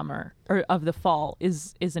of the summer or of the fall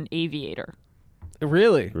is an aviator.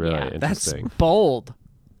 Really? Yeah. Interesting. That's bold.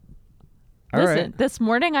 Listen, this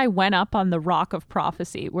morning I went up on the Rock of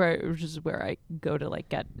Prophecy, which is where I go to like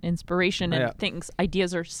get inspiration and things.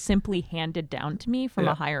 Ideas are simply handed down to me from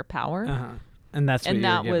a higher power, and that's what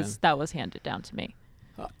that was handed down to me.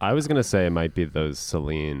 I was gonna say it might be those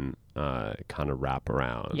Celine kind of wrap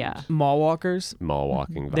around. Yeah. Mall walkers. Mall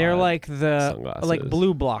walking. They're like sunglasses. like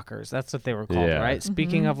blue blockers. That's what they were called, right?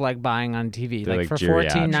 Speaking of like buying on TV, They're like for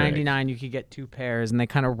geriatric. $14.99 you could get 2 pairs, and they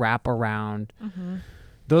kind of wrap around.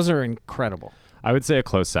 Those are incredible. I would say a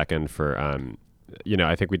close second for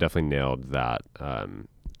I think we definitely nailed that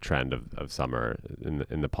trend of summer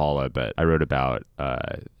in the Paula, but I wrote about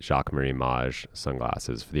Jacques-Marie Mage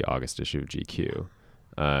sunglasses for the August issue of GQ,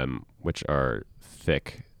 which are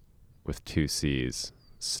thick with 2 C's,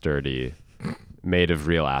 sturdy, made of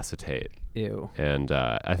real acetate. Ew. And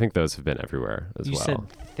I think those have been everywhere as well. You said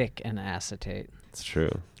thick and acetate. It's true.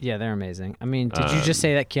 Yeah, they're amazing. I mean, did you just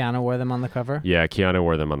say that Keanu wore them on the cover? Yeah, Keanu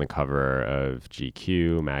wore them on the cover of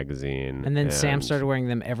GQ magazine. And then Sam started wearing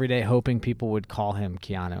them every day, hoping people would call him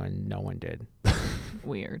Keanu, and no one did.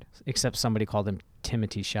 Weird. Except somebody called him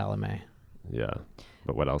Timothée Chalamet. Yeah,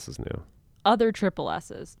 but what else is new? Other triple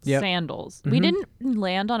S's, sandals. We didn't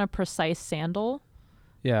land on a precise sandal.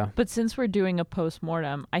 Yeah. But since we're doing a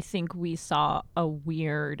post-mortem, I think we saw a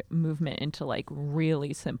weird movement into like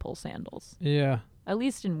really simple sandals. Yeah. At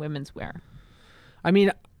least in women's wear. I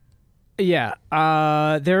mean, yeah.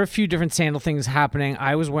 There are a few different sandal things happening.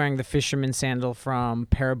 I was wearing the fisherman sandal from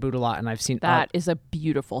Paraboot a lot, and I've seen that is a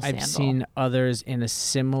beautiful sandal. I've seen others in a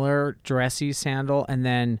similar dressy sandal, and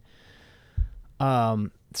then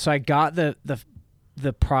so I got the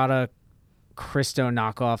Prada Christo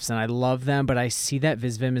knockoffs, and I love them, but I see that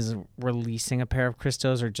Visvim is releasing a pair of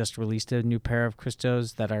Christos, or just released a new pair of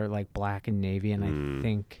Christos that are like black and navy, and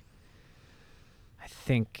I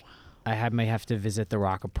think I may have to visit the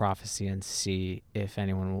Rock of Prophecy and see if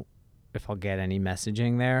I'll get any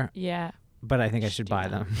messaging there. Yeah. But I think I should buy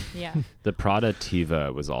them. Yeah. The Prada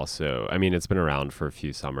Tiva was also, I mean, it's been around for a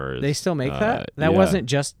few summers. They still make that? That wasn't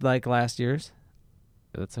just like last year's?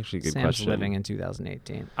 That's actually a good Sam's question. living in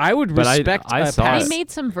 2018. I would respect. I saw they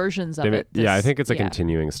made some versions of it. I think it's a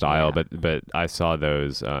continuing style, but I saw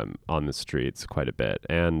those on the streets quite a bit,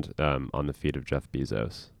 and on the feet of Jeff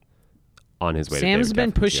Bezos on his way. Sam's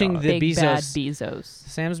been pushing the Big Bezos. Bad Bezos.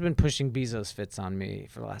 Sam's been pushing Bezos fits on me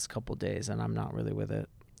for the last couple of days, and I'm not really with it.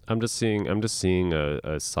 I'm just seeing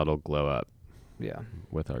a subtle glow up. Yeah.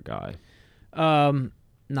 With our guy.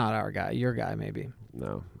 Not our guy. Your guy, maybe.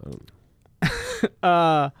 No, I don't.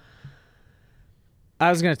 I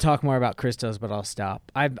was gonna talk more about Christos, but I'll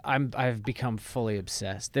stop. I've become fully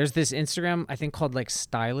obsessed. There's this Instagram I think called like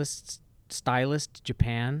Stylist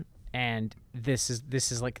Japan, and this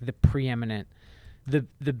is like the preeminent, the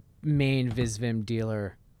main Visvim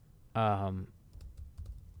dealer,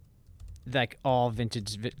 like all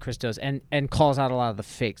vintage Christos, and calls out a lot of the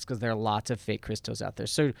fakes because there are lots of fake Christos out there.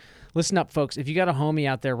 So listen up, folks. If you got a homie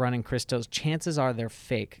out there running Christos, chances are they're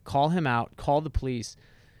fake. Call him out. Call the police.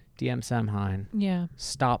 DM Sam Hine. Yeah.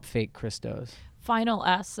 Stop fake Christos. Final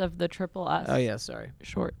S of the triple S. Oh yeah, sorry.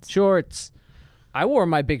 Shorts. I wore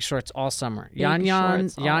my big shorts all summer. Yan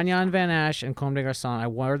shorts all Yan Van Ash and Comme des Garçons. I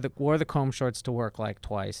wore the comb shorts to work like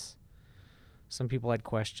twice. Some people had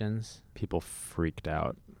questions. People freaked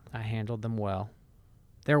out. I handled them well.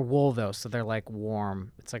 They're wool though, so they're like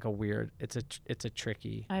warm. It's like a weird. It's a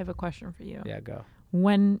tricky. I have a question for you. Yeah, go.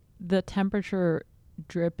 When the temperature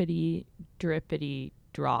drippity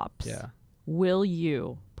drops, will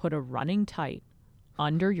you put a running tight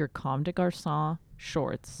under your Comme des Garçons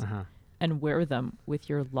shorts and wear them with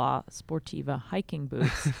your La Sportiva hiking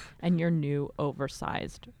boots and your new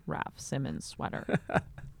oversized Raf Simons sweater?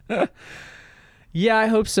 Yeah, I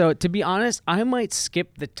hope so. To be honest, I might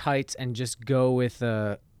skip the tights and just go with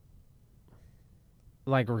a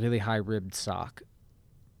like really high ribbed sock.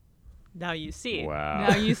 Now you see. Wow.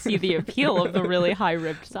 Now you see the appeal of the really high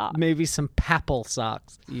ribbed sock. Maybe some Papal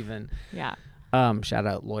socks even. Yeah. Shout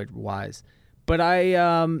out Lloyd Wise. But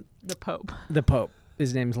the Pope. The Pope.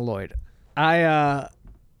 His name's Lloyd. I'm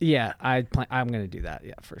gonna do that.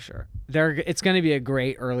 Yeah, for sure. It's gonna be a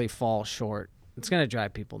great early fall short. It's gonna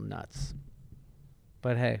drive people nuts.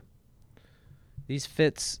 But hey, these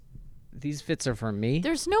fits are for me.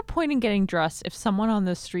 There's no point in getting dressed if someone on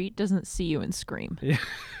the street doesn't see you and scream. Yeah.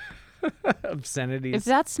 Obscenities. If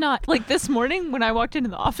that's not like this morning when I walked into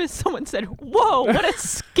the office, someone said, "Whoa, what a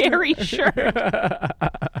scary shirt."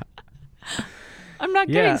 I'm not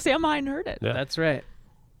kidding. Sam Hine heard it. Yeah. That's right.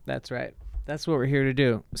 That's what we're here to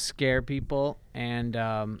do. Scare people and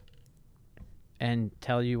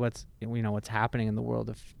tell you what's happening in the world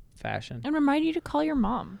of fashion. And remind you to call your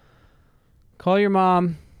mom. Call your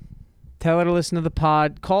mom. Tell her to listen to the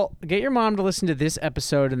pod. Get your mom to listen to this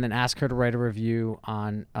episode and then ask her to write a review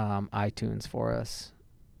on iTunes for us.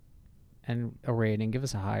 And a rating. Give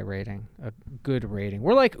us a high rating. A good rating.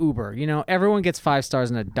 We're like Uber. Everyone gets 5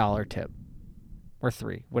 stars and a $1 tip. Or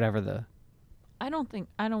 3. Whatever the... I don't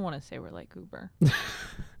want to say we're like Uber.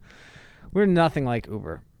 We're nothing like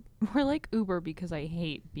Uber. We're like Uber because I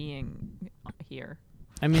hate being here.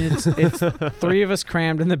 I mean, it's 3 of us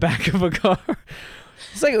crammed in the back of a car.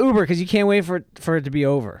 It's like Uber because you can't wait for it to be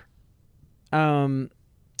over. And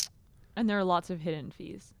there are lots of hidden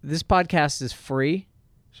fees. This podcast is free.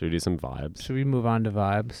 Should we do some vibes? Should we move on to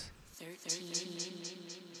vibes?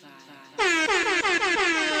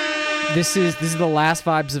 This is the last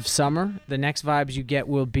vibes of summer. The next vibes you get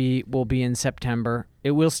will be in September.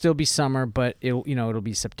 It will still be summer, but it'll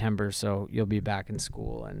be September, so you'll be back in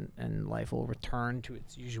school and life will return to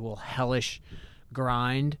its usual hellish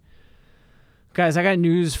grind. Guys, I got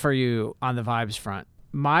news for you on the vibes front.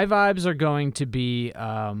 My vibes are going to be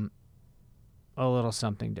a little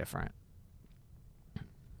something different.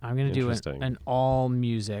 I'm going to do an all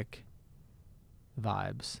music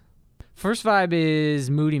vibes. First vibe is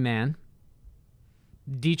Moody Man,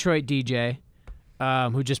 Detroit DJ,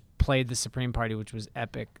 who just played the Supreme Party, which was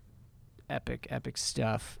epic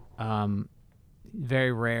stuff.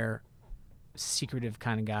 Very rare, secretive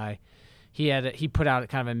kind of guy. He put out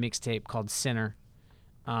kind of a mixtape called Sinner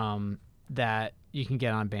that you can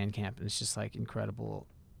get on Bandcamp, and it's just like incredible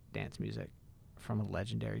dance music from a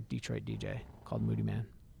legendary Detroit DJ called Moody Man.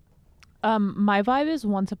 My vibe is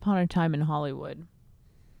Once Upon a Time in Hollywood.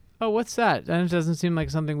 Oh, what's that? That doesn't seem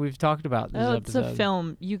like something we've talked about this it's episode. A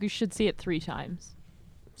film. You should see it 3 times.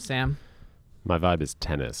 Sam? My vibe is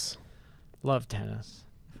tennis. Love tennis.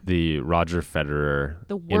 The Roger Federer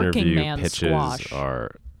interview pitches squash.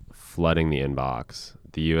 are flooding the inbox.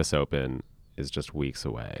 The U.S. Open is just weeks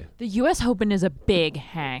away. The U.S. Open is a big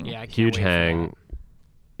hang. Yeah, I can't Huge wait for hang. that.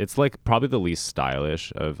 It's like probably the least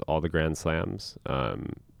stylish of all the Grand Slams.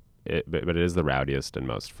 But it is the rowdiest and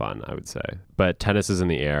most fun, I would say. But tennis is in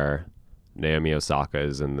the air. Naomi Osaka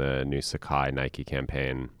is in the new Sakai Nike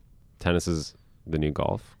campaign. Tennis is the new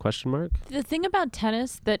golf, ? The thing about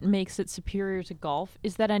tennis that makes it superior to golf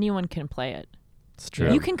is that anyone can play it. It's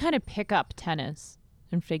true. You can kind of pick up tennis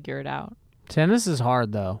and figure it out. Tennis is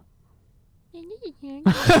hard, though. Next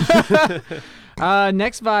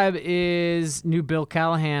vibe is new Bill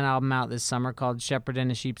Callahan album out this summer called Shepherd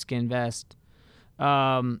in a Sheepskin Vest.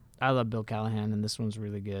 I love Bill Callahan, and this one's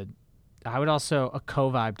really good. I would also a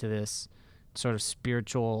co-vibe to this sort of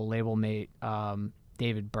spiritual label mate.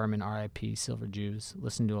 David Berman, R.I.P. Silver Jews.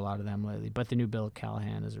 Listened to a lot of them lately, but the new Bill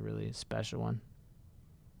Callahan is a really special one.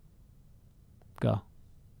 Go.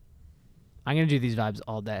 I'm gonna do these vibes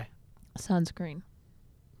all day. Sunscreen.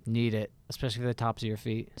 Need it, especially for the tops of your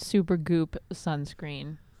feet. Supergoop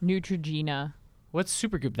sunscreen. Neutrogena. What's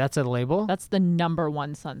Supergoop? That's a label? That's the #1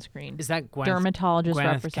 sunscreen. Is that Dermatologist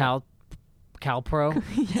represent. Calpro?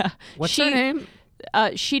 Yeah. What's her name?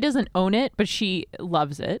 She doesn't own it, but she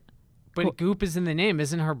loves it. But Goop is in the name.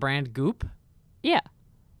 Isn't her brand Goop? Yeah.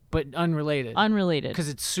 But unrelated. Unrelated. Because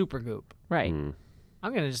it's Supergoop. Right. I'm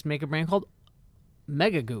going to just make a brand called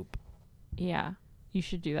Mega Goop. Yeah. You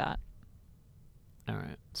should do that. All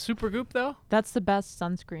right. Supergoop, though? That's the best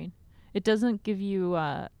sunscreen. It doesn't give you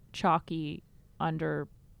chalky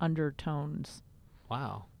undertones.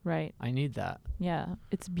 Wow. Right. I need that. Yeah.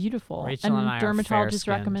 It's beautiful. Rachel and I are dermatologist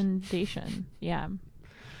fair-skinned. recommendation. Yeah.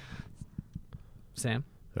 Sam?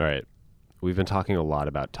 All right. We've been talking a lot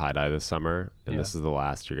about tie-dye this summer, and this is the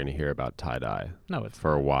last you're going to hear about tie-dye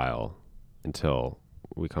for a while until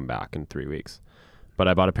we come back in 3 weeks. But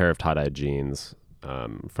I bought a pair of tie-dye jeans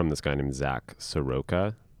from this guy named Zach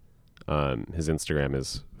Soroka. His Instagram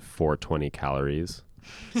is 420 calories.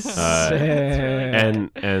 And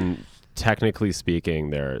technically speaking,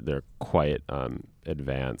 they're quite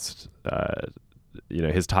advanced.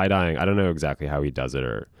 His tie-dyeing, I don't know exactly how he does it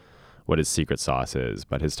or what his secret sauce is,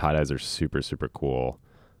 but his tie-dyes are super, super cool.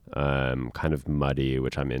 Kind of muddy,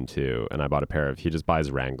 which I'm into. And I bought a pair of, he just buys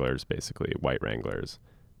Wranglers, basically, white Wranglers,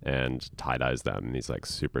 and tie-dyes them in these like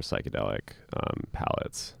super psychedelic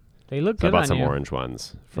palettes. They look so good I on bought some you. orange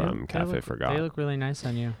ones from Cafe Forgot. They look really nice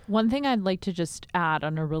on you. One thing I'd like to just add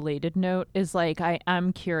on a related note is like I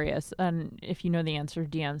am curious, and if you know the answer,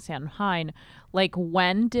 DM San Hein, like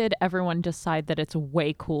when did everyone decide that it's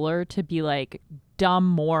way cooler to be like dumb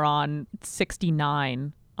moron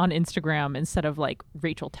 69 on Instagram instead of like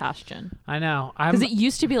Rachel Tashjian? I know. Because it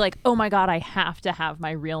used to be like, oh my God, I have to have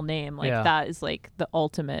my real name. Like that is like the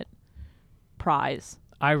ultimate prize.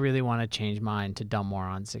 I really want to change mine to Dumb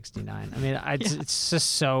Moron 69. I mean, it's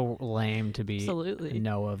just so lame to be Absolutely.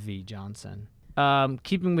 Noah V. Johnson.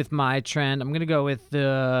 Keeping with my trend, I'm going to go with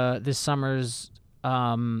this summer's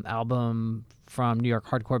album from New York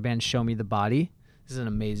hardcore band Show Me the Body. This is an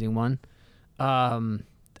amazing one.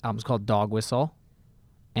 Album's called Dog Whistle,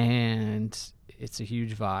 and it's a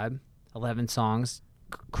huge vibe. 11 songs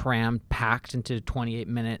crammed, packed into a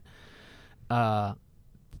 28-minute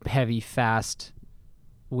heavy, fast,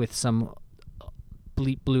 with some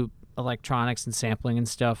bleep bloop electronics and sampling and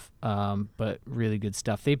stuff, but really good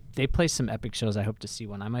stuff. They play some epic shows. I hope to see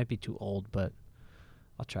one. I might be too old, but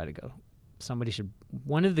I'll try to go.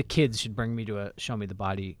 One of the kids should bring me to a Show Me the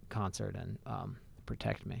Body concert and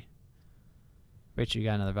protect me. Rachel, you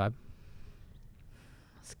got another vibe?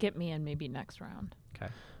 Skip me in maybe next round. Okay.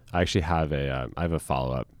 I actually have a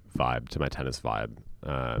follow-up vibe to my tennis vibe.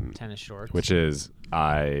 Tennis shorts. Which is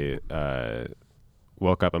I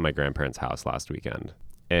woke up at my grandparents' house last weekend,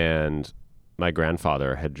 and my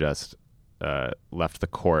grandfather had just left the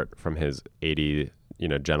court from his 80,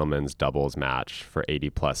 gentlemen's doubles match for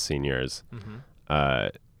 80-plus seniors,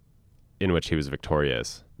 in which he was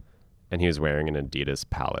victorious, and he was wearing an Adidas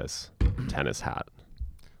Palace tennis hat.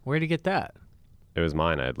 Where'd you get that? It was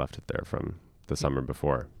mine. I had left it there from the summer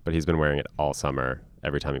before, but he's been wearing it all summer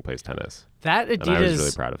every time he plays tennis. That Adidas and I was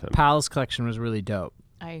really proud of him. Palace collection was really dope.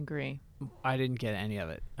 I agree. I didn't get any of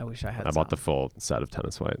it. I wish I had. I bought the full set of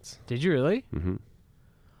tennis whites. Did you really? Mm-hmm.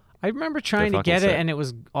 I remember trying to get it and it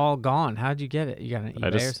was all gone. How'd you get it? You got an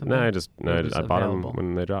eBay or something? I bought them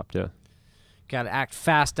when they dropped. Yeah. Got to act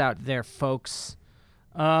fast out there, folks.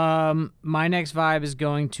 My next vibe is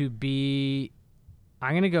going to be.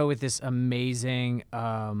 I'm gonna go with this amazing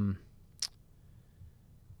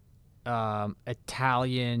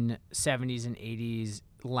Italian 70s and 80s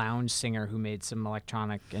lounge singer who made some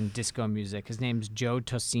electronic and disco music. His name's Joe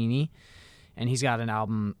Tossini, and he's got an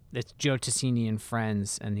album that's Joe Tossini and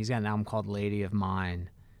Friends, and he's got an album called Lady of Mine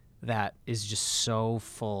that is just so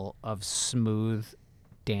full of smooth,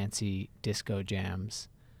 dancey disco jams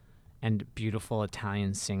and beautiful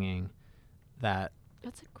Italian singing that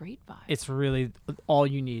that's a great vibe. It's really all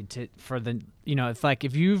you need it's like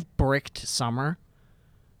if you've bricked summer,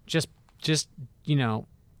 just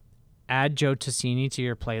add Joe Tossini to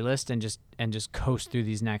your playlist and just coast through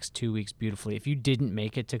these next 2 weeks beautifully. If you didn't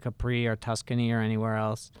make it to Capri or Tuscany or anywhere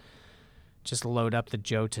else, just load up the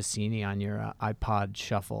Joe Tossini on your iPod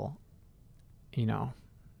Shuffle, and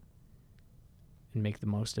make the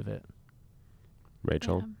most of it.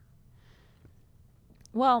 Rachel?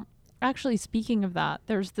 Well, actually, speaking of that,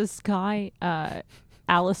 there's this guy,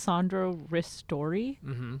 Alessandro Ristori.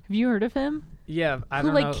 Mm-hmm. Have you heard of him? Yeah, I who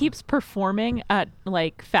don't like know. keeps performing at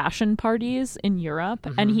like fashion parties in Europe,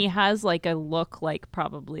 and he has like a look like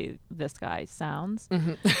probably this guy sounds.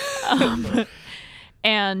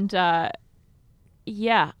 And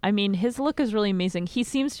yeah, I mean, his look is really amazing. He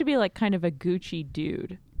seems to be like kind of a Gucci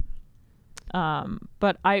dude.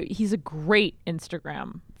 But he's a great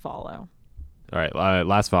Instagram follow. All right,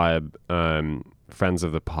 last vibe. Friends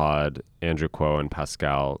of the pod, Andrew Kuo and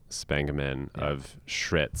Pascal Spangaman of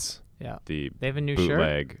Schritz. Yeah, they have a new shirt?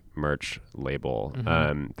 bootleg merch label.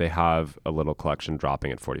 They have a little collection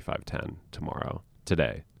dropping at 4510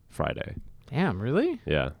 today, Friday. Damn, really?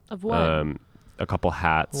 Yeah. Of what? A couple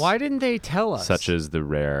hats. Why didn't they tell us? Such as the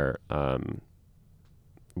rare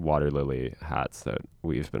water lily hats that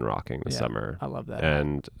we've been rocking this summer. I love that.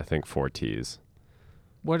 And I think 4 tees.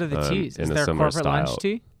 What are the tees? Is in a there a similar corporate style. lunch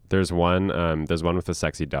tee? There's one with a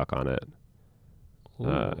sexy duck on it.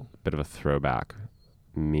 Bit of a throwback,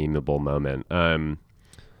 memeable moment.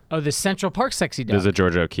 Oh, the Central Park sexy duck. There's a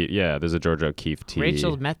George O'Keeffe. Yeah, there's a George O'Keeffe tee.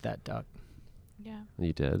 Rachel met that duck. Yeah.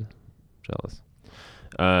 You did? Jealous.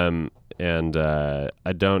 And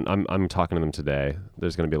I'm talking to them today.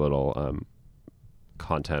 There's going to be a little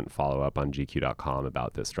content follow up on GQ.com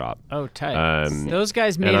about this drop. Oh, tight. Those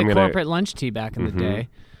guys made a corporate lunch tee back in the day.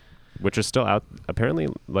 Which is still out. Apparently,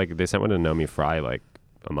 like they sent one to Nomi Fry like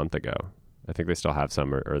a month ago. I think they still have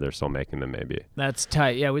some, or they're still making them maybe. That's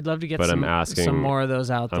tight. Yeah, we'd love to get some more of those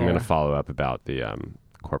out there. I'm going to follow up about the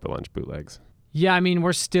corporate lunch bootlegs. Yeah, I mean,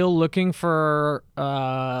 we're still looking for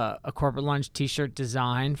a corporate lunch T-shirt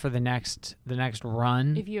design for the next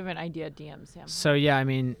run. If you have an idea, DM Sam. So yeah, I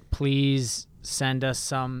mean, please send us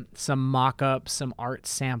some mock-ups, some art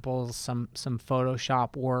samples, some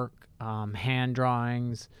Photoshop work, hand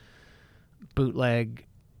drawings, bootleg,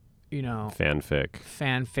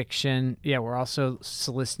 fan fiction. Yeah, we're also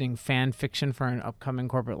soliciting fan fiction for an upcoming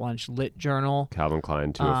corporate lunch lit journal. Calvin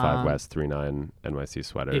Klein 205 West 39 NYC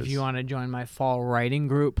sweaters. If you want to join my fall writing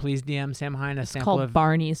group, please DM Sam Hine a sample called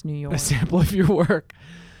Barney's New York. A sample of your work.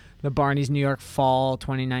 The Barney's New York Fall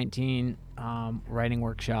 2019 writing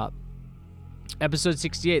workshop. Episode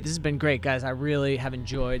 68. This has been great, guys. I really have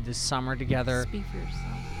enjoyed this summer together. Speak for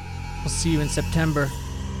yourself. We'll see you in September.